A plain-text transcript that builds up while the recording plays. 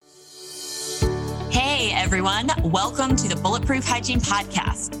everyone. Welcome to the Bulletproof Hygiene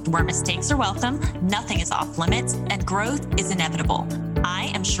Podcast, where mistakes are welcome, nothing is off limits, and growth is inevitable.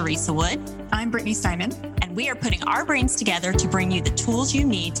 I am Sharisa Wood. I'm Brittany Steinman. And we are putting our brains together to bring you the tools you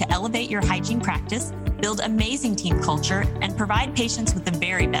need to elevate your hygiene practice, build amazing team culture, and provide patients with the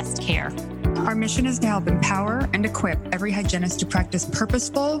very best care. Our mission is to help empower and equip every hygienist to practice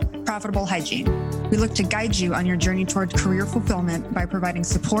purposeful, profitable hygiene. We look to guide you on your journey toward career fulfillment by providing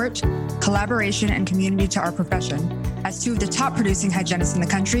support, collaboration, and community to our profession. As two of the top producing hygienists in the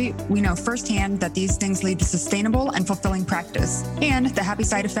country, we know firsthand that these things lead to sustainable and fulfilling practice and the happy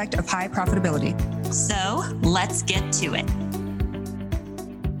side effect of high profitability. So let's get to it.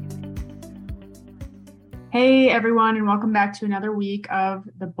 Hey, everyone, and welcome back to another week of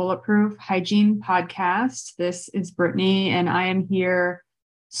the Bulletproof Hygiene Podcast. This is Brittany, and I am here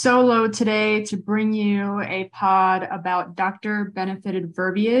solo today to bring you a pod about doctor-benefited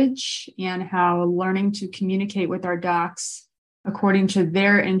verbiage and how learning to communicate with our docs according to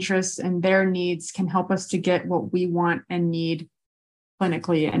their interests and their needs can help us to get what we want and need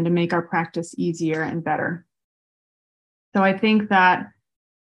clinically and to make our practice easier and better. So I think that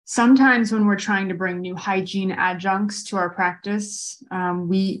sometimes when we're trying to bring new hygiene adjuncts to our practice,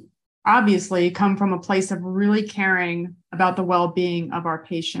 we obviously come from a place of really caring about the well-being of our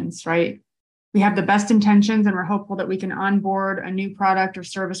patients, right? We have the best intentions and we're hopeful that we can onboard a new product or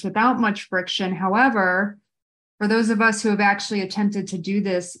service without much friction. However, for those of us who have actually attempted to do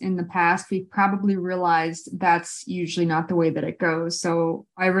this in the past, we've probably realized that's usually not the way that it goes. So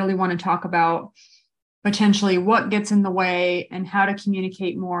I really want to talk about potentially what gets in the way and how to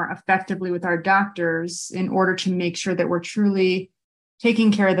communicate more effectively with our doctors in order to make sure that we're truly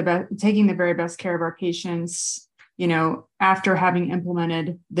taking the very best care of our patients, after having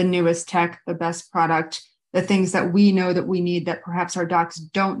implemented the newest tech, the best product, the things that we know that we need that perhaps our docs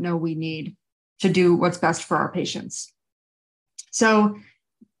don't know we need to do what's best for our patients. So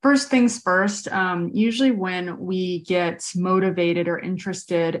first things first, usually when we get motivated or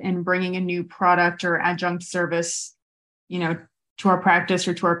interested in bringing a new product or adjunct service, to our practice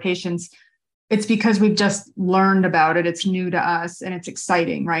or to our patients, it's because we've just learned about it. It's new to us and it's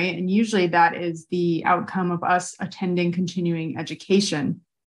exciting, right? And usually that is the outcome of us attending continuing education.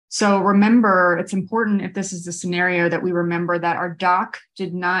 So remember, it's important if this is the scenario that we remember that our doc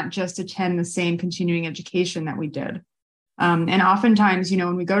did not just attend the same continuing education that we did. And oftentimes,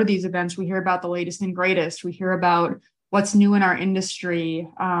 when we go to these events, we hear about the latest and greatest. We hear about what's new in our industry.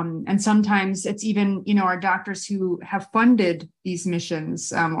 And sometimes it's even, our doctors who have funded these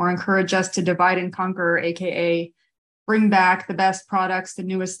missions or encourage us to divide and conquer, AKA bring back the best products, the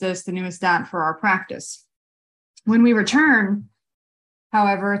newest this, the newest that for our practice. When we return,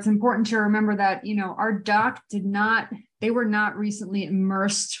 however, it's important to remember that, our doc they were not recently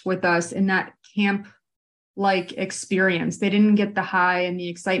immersed with us in that camp-like experience. They didn't get the high and the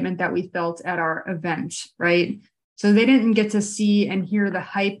excitement that we felt at our event, right? So they didn't get to see and hear the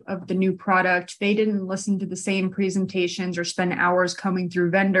hype of the new product. They didn't listen to the same presentations or spend hours combing through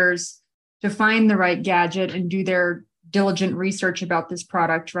vendors to find the right gadget and do their diligent research about this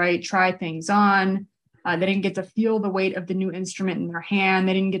product, right? Try things on. They didn't get to feel the weight of the new instrument in their hand.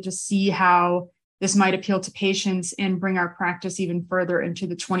 They didn't get to see how this might appeal to patients and bring our practice even further into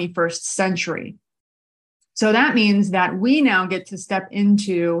the 21st century. So that means that we now get to step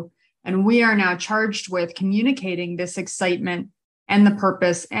into, and we are now charged with communicating this excitement and the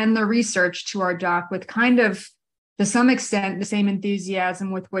purpose and the research to our doc with kind of, to some extent, the same enthusiasm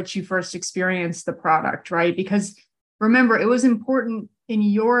with which you first experienced the product, right? Because remember, it was important in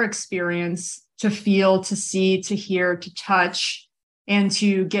your experience to feel, to see, to hear, to touch, and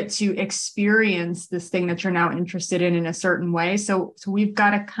to get to experience this thing that you're now interested in a certain way. So we've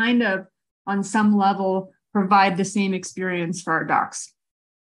got to kind of, on some level, provide the same experience for our docs.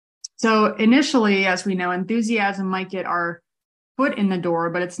 So initially, as we know, enthusiasm might get our foot in the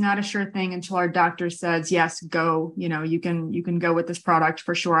door, but it's not a sure thing until our doctor says, yes, go, you can go with this product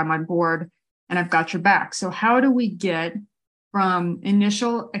for sure. I'm on board and I've got your back. So how do we get from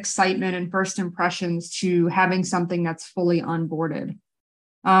initial excitement and first impressions to having something that's fully onboarded?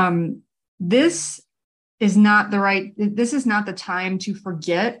 This is not the time to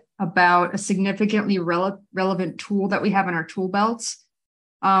forget about a significantly relevant tool that we have in our tool belts,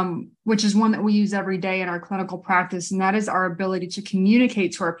 which is one that we use every day in our clinical practice. And that is our ability to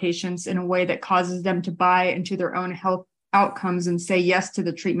communicate to our patients in a way that causes them to buy into their own health outcomes and say yes to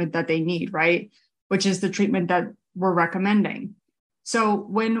the treatment that they need, right? Which is the treatment that we're recommending. So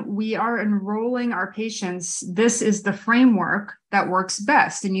when we are enrolling our patients, this is the framework that works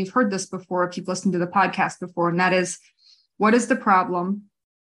best. And you've heard this before if you've listened to the podcast before, and that is, what is the problem?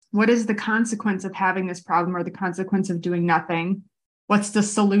 What is the consequence of having this problem or the consequence of doing nothing? What's the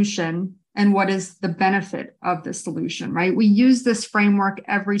solution? And what is the benefit of the solution, right? We use this framework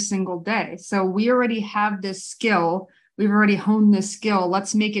every single day. So we already have this skill. We've already honed this skill.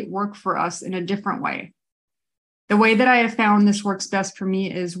 Let's make it work for us in a different way. The way that I have found this works best for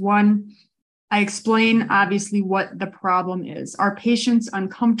me is, one, I explain obviously what the problem is. Are patients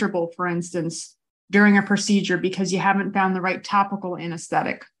uncomfortable, for instance, during a procedure because you haven't found the right topical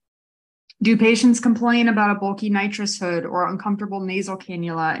anesthetic? Do patients complain about a bulky nitrous hood or uncomfortable nasal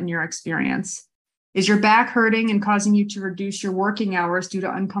cannula in your experience? Is your back hurting and causing you to reduce your working hours due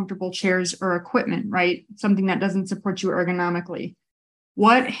to uncomfortable chairs or equipment, right? Something that doesn't support you ergonomically.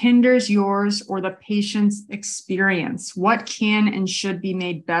 What hinders yours or the patient's experience? What can and should be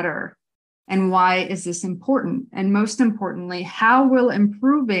made better? And why is this important? And most importantly, how will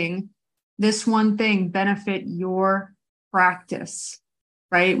improving this one thing benefit your practice?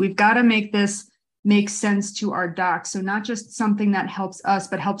 Right? We've got to make this make sense to our docs. So not just something that helps us,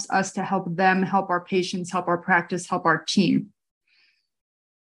 but helps us to help them, help our patients, help our practice, help our team.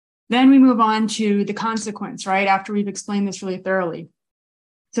 Then we move on to the consequence, right? After we've explained this really thoroughly.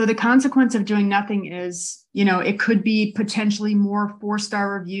 So the consequence of doing nothing is, it could be potentially more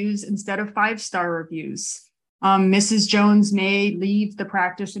 4-star reviews instead of 5-star reviews. Mrs. Jones may leave the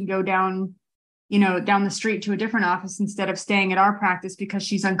practice and go down the street to a different office instead of staying at our practice because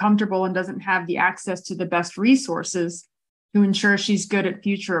she's uncomfortable and doesn't have the access to the best resources to ensure she's good at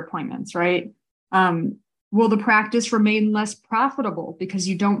future appointments, right? Will the practice remain less profitable because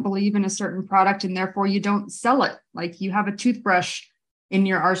you don't believe in a certain product and therefore you don't sell it? Like you have a toothbrush in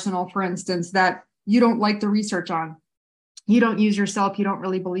your arsenal, for instance, that you don't like the research on. You don't use yourself, you don't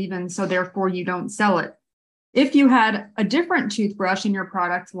really believe in, so therefore you don't sell it. If you had a different toothbrush in your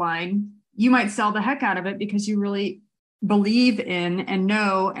product line, you might sell the heck out of it because you really believe in and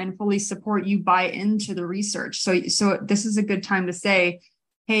know and fully support, you buy into the research. So this is a good time to say,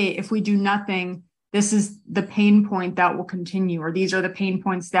 hey, if we do nothing, this is the pain point that will continue, or these are the pain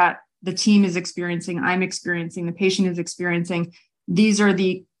points that the team is experiencing, I'm experiencing, the patient is experiencing. These are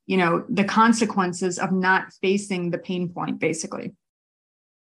the consequences of not facing the pain point, basically.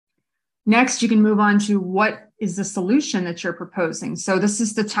 Next, you can move on to what is the solution that you're proposing. So this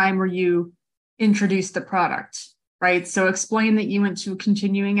is the time where you introduce the product, right? So explain that you went to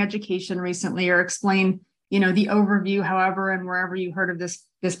continuing education recently, or explain, the overview, however, and wherever you heard of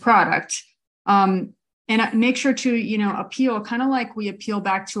this product. And make sure to, appeal, kind of like we appeal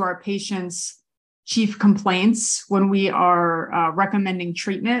back to our patients' chief complaints when we are recommending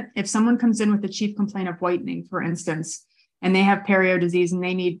treatment. If someone comes in with a chief complaint of whitening, for instance, and they have perio disease and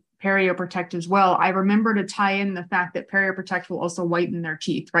they need PerioProtect as well, I remember to tie in the fact that PerioProtect will also whiten their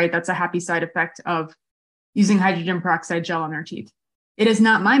teeth, right? That's a happy side effect of using hydrogen peroxide gel on their teeth. It is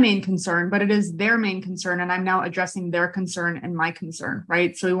not my main concern, but it is their main concern. And I'm now addressing their concern and my concern,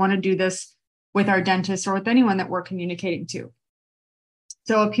 right? So we want to do this with our dentist or with anyone that we're communicating to.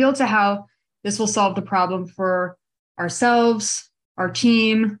 So appeal to how this will solve the problem for ourselves, our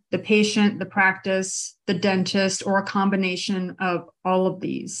team, the patient, the practice, the dentist, or a combination of all of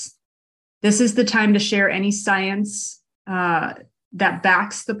these. This is the time to share any science that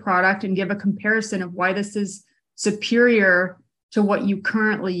backs the product and give a comparison of why this is superior to what you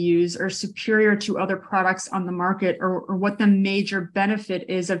currently use, or superior to other products on the market, or what the major benefit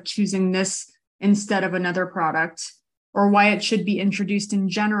is of choosing this instead of another product, or why it should be introduced in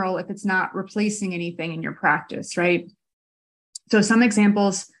general if it's not replacing anything in your practice, right? So some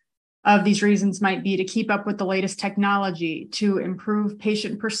examples of these reasons might be to keep up with the latest technology, to improve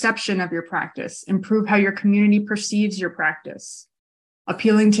patient perception of your practice, improve how your community perceives your practice,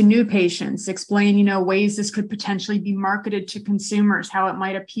 appealing to new patients, explain, ways this could potentially be marketed to consumers, how it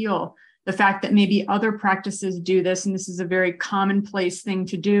might appeal, the fact that maybe other practices do this, and this is a very commonplace thing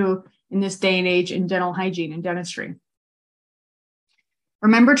to do in this day and age in dental hygiene and dentistry.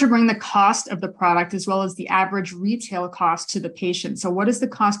 Remember to bring the cost of the product as well as the average retail cost to the patient. So what is the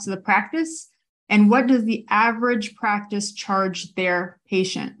cost to the practice, and what does the average practice charge their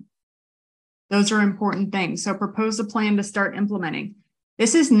patient? Those are important things. So propose a plan to start implementing.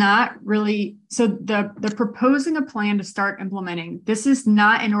 This is not really, so the proposing a plan to start implementing, this is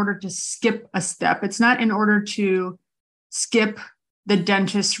not in order to skip a step. It's not in order to skip the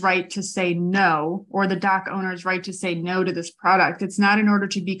dentist's right to say no, or the doc owner's right to say no to this product. It's not in order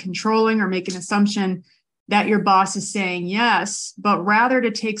to be controlling or make an assumption that your boss is saying yes, but rather to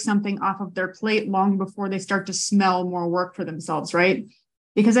take something off of their plate long before they start to smell more work for themselves, right?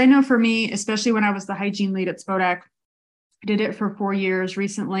 Because I know for me, especially when I was the hygiene lead at Spodak, I did it for 4 years.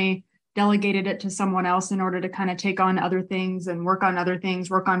 Recently, delegated it to someone else in order to kind of take on other things and work on other things,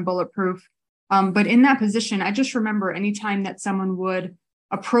 work on Bulletproof. But in that position, I just remember anytime that someone would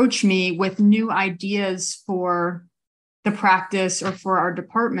approach me with new ideas for the practice or for our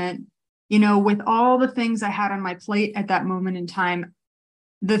department, with all the things I had on my plate at that moment in time,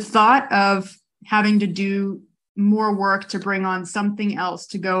 the thought of having to do more work to bring on something else,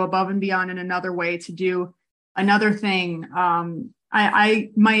 to go above and beyond in another way, to do another thing.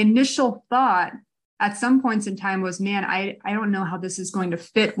 My initial thought at some points in time was, man, I don't know how this is going to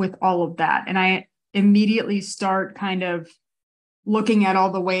fit with all of that. And I immediately start kind of looking at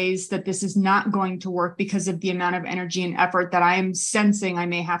all the ways that this is not going to work because of the amount of energy and effort that I am sensing I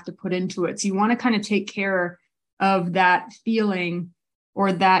may have to put into it. So you want to kind of take care of that feeling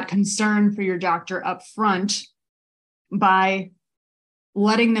or that concern for your doctor up front by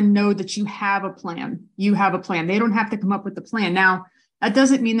letting them know that you have a plan. You have a plan. They don't have to come up with the plan. Now, that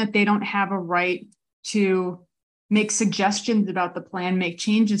doesn't mean that they don't have a right to make suggestions about the plan, make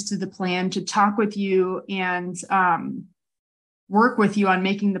changes to the plan, to talk with you and work with you on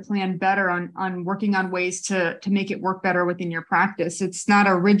making the plan better, on working on ways to make it work better within your practice. It's not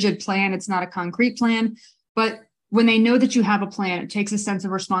a rigid plan. It's not a concrete plan. But when they know that you have a plan, it takes a sense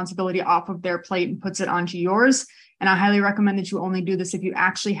of responsibility off of their plate and puts it onto yours. And I highly recommend that you only do this if you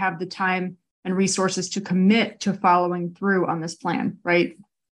actually have the time and resources to commit to following through on this plan, right?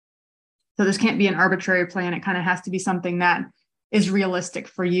 So this can't be an arbitrary plan. It kind of has to be something that is realistic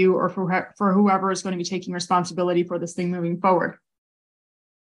for you or for whoever is going to be taking responsibility for this thing moving forward.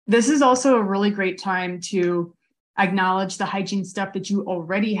 This is also a really great time to acknowledge the hygiene stuff that you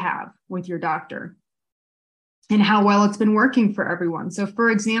already have with your doctor and how well it's been working for everyone. So for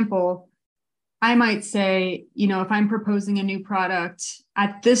example, I might say, if I'm proposing a new product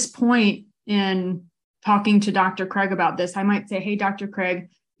at this point in talking to Dr. Craig about this, I might say, hey, Dr. Craig,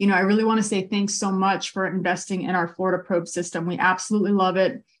 I really want to say thanks so much for investing in our Florida Probe system. We absolutely love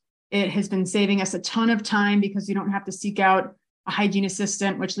it. It has been saving us a ton of time because you don't have to seek out a hygiene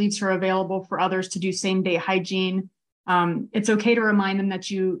assistant, which leaves her available for others to do same-day hygiene. It's okay to remind them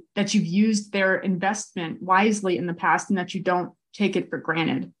that you've used their investment wisely in the past and that you don't take it for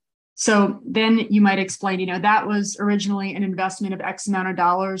granted. So then you might explain, that was originally an investment of X amount of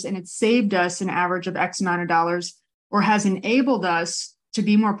dollars and it saved us an average of X amount of dollars, or has enabled us to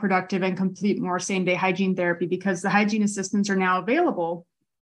be more productive and complete more same-day hygiene therapy because the hygiene assistants are now available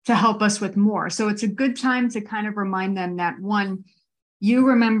to help us with more. So it's a good time to kind of remind them that, one, you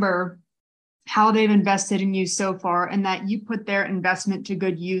remember how they've invested in you so far and that you put their investment to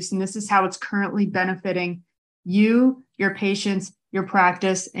good use. And this is how it's currently benefiting you, your patients, your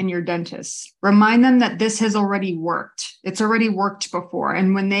practice, and your dentists. Remind them that this has already worked. It's already worked before.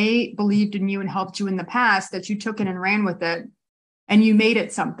 And when they believed in you and helped you in the past, that you took it and ran with it and you made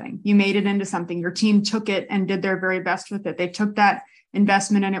it something. You made it into something. Your team took it and did their very best with it. They took that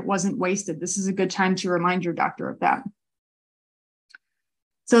investment and it wasn't wasted. This is a good time to remind your doctor of that.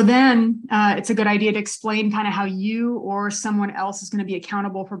 So then it's a good idea to explain kind of how you or someone else is going to be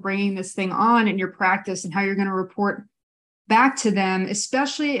accountable for bringing this thing on in your practice and how you're going to report back to them,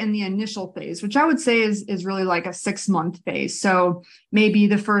 especially in the initial phase, which I would say is really like a 6-month phase. So maybe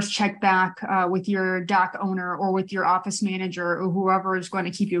the first check back with your doc owner or with your office manager or whoever is going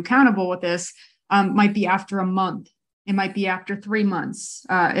to keep you accountable with this might be after a month. It might be after 3 months.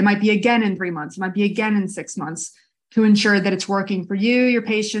 It might be again in 3 months. It might be again in 6 months to ensure that it's working for you, your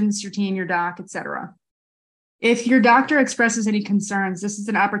patients, your team, your doc, et cetera. If your doctor expresses any concerns, this is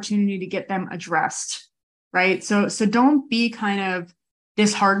an opportunity to get them addressed, right? So don't be kind of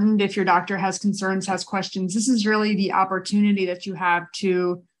disheartened if your doctor has concerns, has questions. This is really the opportunity that you have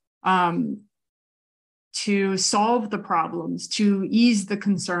to solve the problems, to ease the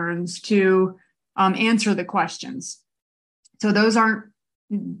concerns, to answer the questions. So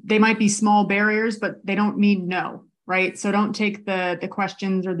they might be small barriers, but they don't mean no, right? So don't take the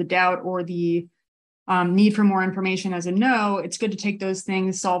questions or the doubt or the need for more information as a no. It's good to take those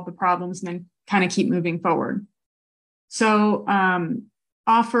things, solve the problems, and then kind of keep moving forward. So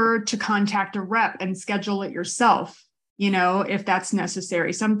offer to contact a rep and schedule it yourself, if that's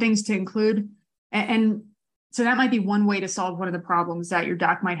necessary. Some things to include. And so that might be one way to solve one of the problems that your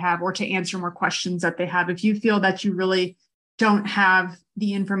doc might have, or to answer more questions that they have. If you feel that you really don't have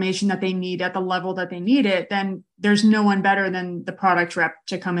the information that they need at the level that they need it, then there's no one better than the product rep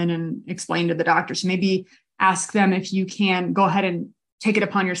to come in and explain to the doctor. So maybe ask them if you can go ahead and take it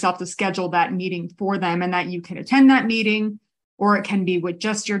upon yourself to schedule that meeting for them, and that you can attend that meeting, or it can be with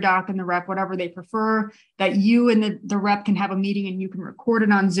just your doc and the rep, whatever they prefer, that you and the rep can have a meeting and you can record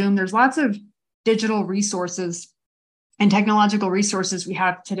it on Zoom. There's lots of digital resources and technological resources we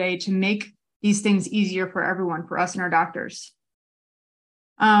have today to make these things easier for everyone, for us and our doctors.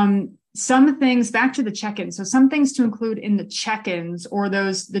 Some things, back to the check-ins. So some things to include in the check-ins, or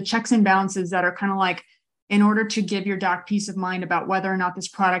the checks and balances that are kind of like, in order to give your doc peace of mind about whether or not this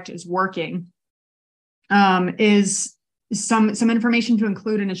product is working, is some information to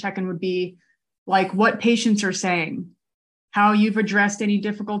include in a check-in would be like what patients are saying, how you've addressed any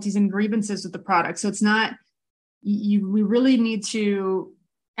difficulties and grievances with the product. So it's not, we really need to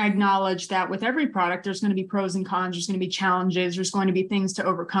acknowledge that with every product, there's going to be pros and cons, there's going to be challenges, there's going to be things to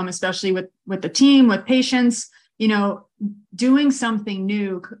overcome, especially with the team, with patients. Doing something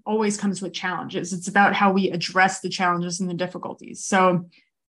new always comes with challenges. It's about how we address the challenges and the difficulties. So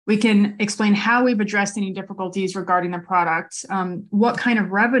we can explain how we've addressed any difficulties regarding the product, what kind of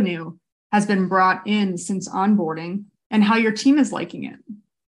revenue has been brought in since onboarding, and how your team is liking it.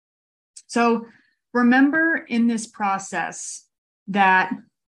 So remember in this process that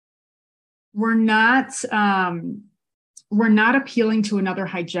we're not appealing to another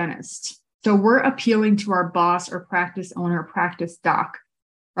hygienist. So we're appealing to our boss or practice owner, practice doc,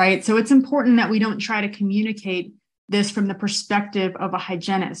 right? So it's important that we don't try to communicate this from the perspective of a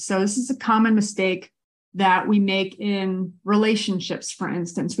hygienist. So this is a common mistake that we make in relationships, for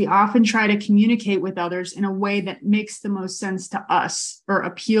instance. We often try to communicate with others in a way that makes the most sense to us or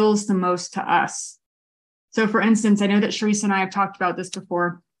appeals the most to us. So for instance, I know that Sharice and I have talked about this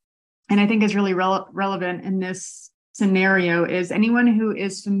before, and I think is really relevant in this scenario is anyone who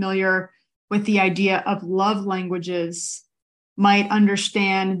is familiar with the idea of love languages might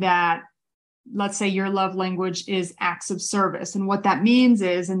understand that, let's say your love language is acts of service. And what that means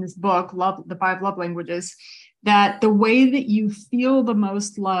is, in this book, The 5 Love Languages, that the way that you feel the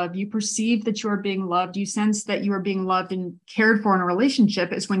most love, you perceive that you are being loved, you sense that you are being loved and cared for in a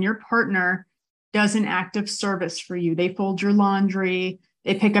relationship is when your partner does an act of service for you. They fold your laundry,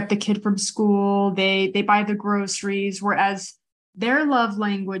 they pick up the kid from school, they buy the groceries, whereas their love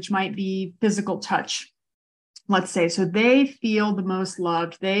language might be physical touch, let's say. So they feel the most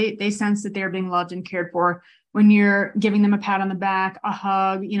loved. They sense that they're being loved and cared for when you're giving them a pat on the back, a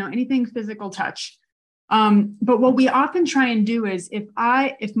hug, anything physical touch. But what we often try and do is if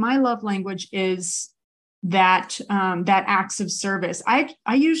my love language is that acts of service, I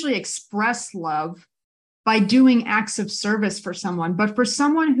usually express love by doing acts of service for someone. But for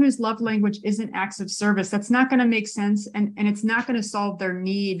someone whose love language isn't acts of service, that's not going to make sense. And it's not going to solve their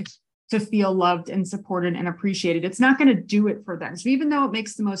need to feel loved and supported and appreciated. It's not going to do it for them. So even though it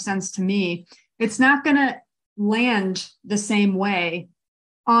makes the most sense to me, it's not going to land the same way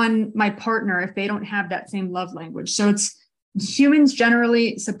on my partner if they don't have that same love language. So humans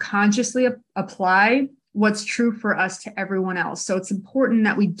generally subconsciously apply what's true for us to everyone else. So it's important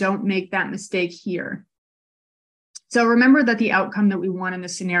that we don't make that mistake here. So remember that the outcome that we want in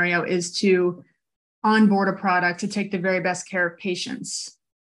this scenario is to onboard a product to take the very best care of patients.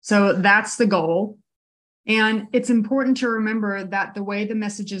 So that's the goal. And it's important to remember that the way the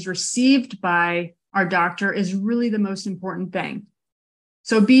message is received by our doctor is really the most important thing.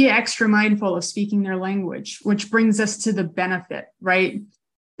 So be extra mindful of speaking their language, which brings us to the benefit, right?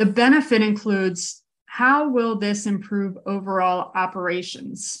 The benefit includes, how will this improve overall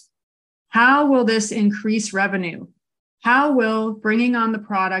operations? How will this increase revenue? How will bringing on the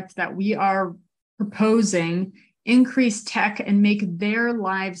product that we are proposing increase tech and make their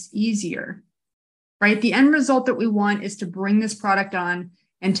lives easier, right? The end result that we want is to bring this product on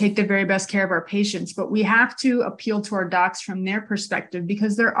and take the very best care of our patients. But we have to appeal to our docs from their perspective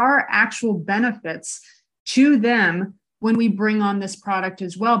because there are actual benefits to them when we bring on this product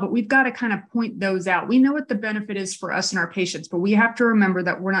as well. But we've got to kind of point those out. We know what the benefit is for us and our patients, but we have to remember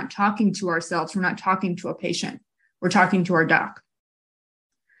that we're not talking to ourselves. We're not talking to a patient. We're talking to our doc.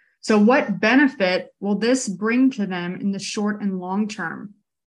 So what benefit will this bring to them in the short and long term?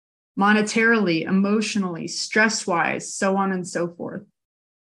 Monetarily, emotionally, stress-wise, so on and so forth.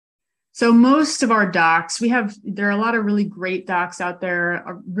 So most of our docs, there are a lot of really great docs out there,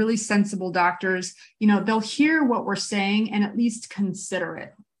 really sensible doctors. They'll hear what we're saying and at least consider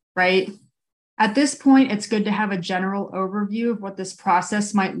it, right? At this point, it's good to have a general overview of what this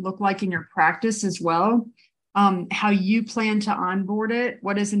process might look like in your practice as well. How you plan to onboard it,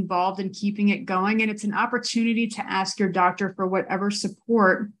 what is involved in keeping it going. And it's an opportunity to ask your doctor for whatever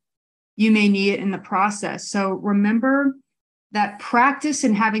support you may need in the process. So remember that practice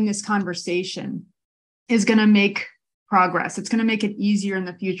and having this conversation is going to make progress. It's going to make it easier in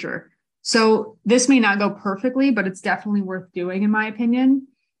the future. So this may not go perfectly, but it's definitely worth doing, in my opinion.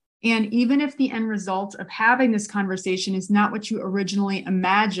 And even if the end result of having this conversation is not what you originally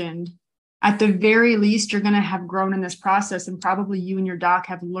imagined, At the very least, you're going to have grown in this process, and probably you and your doc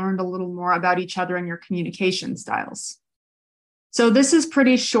have learned a little more about each other and your communication styles. So this is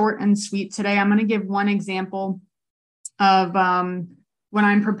pretty short and sweet today. I'm going to give one example of when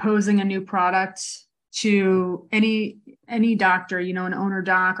I'm proposing a new product to any doctor, an owner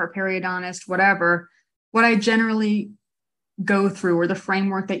doc or periodontist, whatever, what I generally go through, or the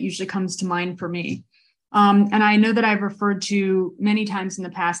framework that usually comes to mind for me. And I know that I've referred to many times in the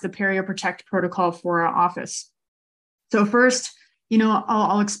past the PerioProtect protocol for our office. So first,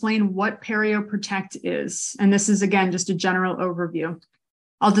 I'll explain what PerioProtect is. And this is, again, just a general overview.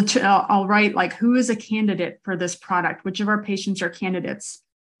 I'll write like, who is a candidate for this product? Which of our patients are candidates?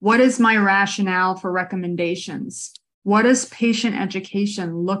 What is my rationale for recommendations? What does patient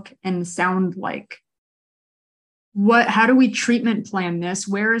education look and sound like? How do we treatment plan this?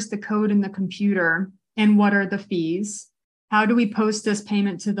 Where is the code in the computer? And what are the fees? How do we post this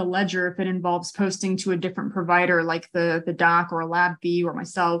payment to the ledger if it involves posting to a different provider like the doc or a LabV or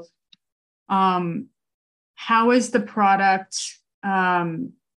myself? How is the product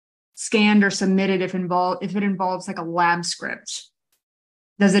scanned or submitted if it involves like a lab script?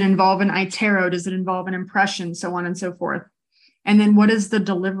 Does it involve an iTero? Does it involve an impression? So on and so forth. And then what is the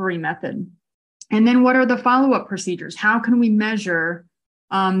delivery method? And then what are the follow-up procedures? How can we measure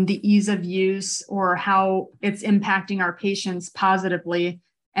the ease of use or how it's impacting our patients positively,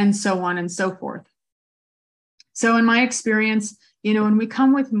 and so on and so forth. So in my experience, when we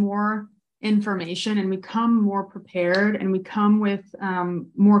come with more information and we come more prepared and we come with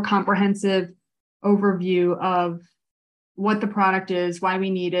more comprehensive overview of what the product is, why we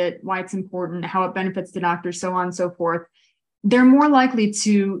need it, why it's important, how it benefits the doctor, so on and so forth, they're more likely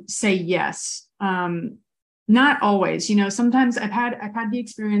to say yes. Not always, sometimes I've had the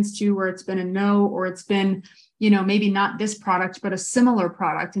experience too, where it's been a no, or it's been, maybe not this product, but a similar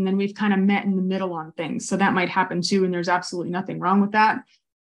product. And then we've kind of met in the middle on things. So that might happen too. And there's absolutely nothing wrong with that.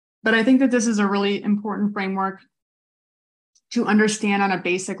 But I think that this is a really important framework to understand on a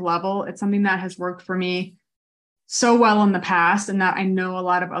basic level. It's something that has worked for me so well in the past, and that I know a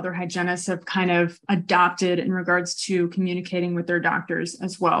lot of other hygienists have kind of adopted in regards to communicating with their doctors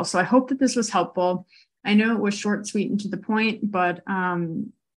as well. So I hope that this was helpful. I know it was short, sweet, and to the point, but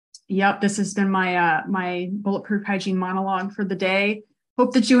this has been my Bulletproof Hygiene monologue for the day.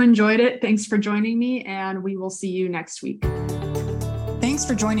 Hope that you enjoyed it. Thanks for joining me, and we will see you next week. Thanks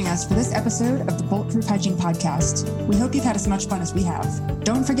for joining us for this episode of the Bulletproof Hygiene Podcast. We hope you've had as much fun as we have.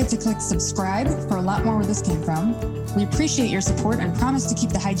 Don't forget to click subscribe for a lot more where this came from. We appreciate your support and promise to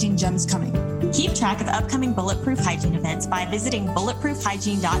keep the hygiene gems coming. Keep track of upcoming Bulletproof Hygiene events by visiting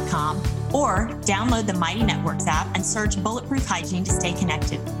bulletproofhygiene.com or download the Mighty Networks app and search Bulletproof Hygiene to stay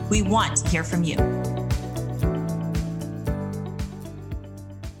connected. We want to hear from you.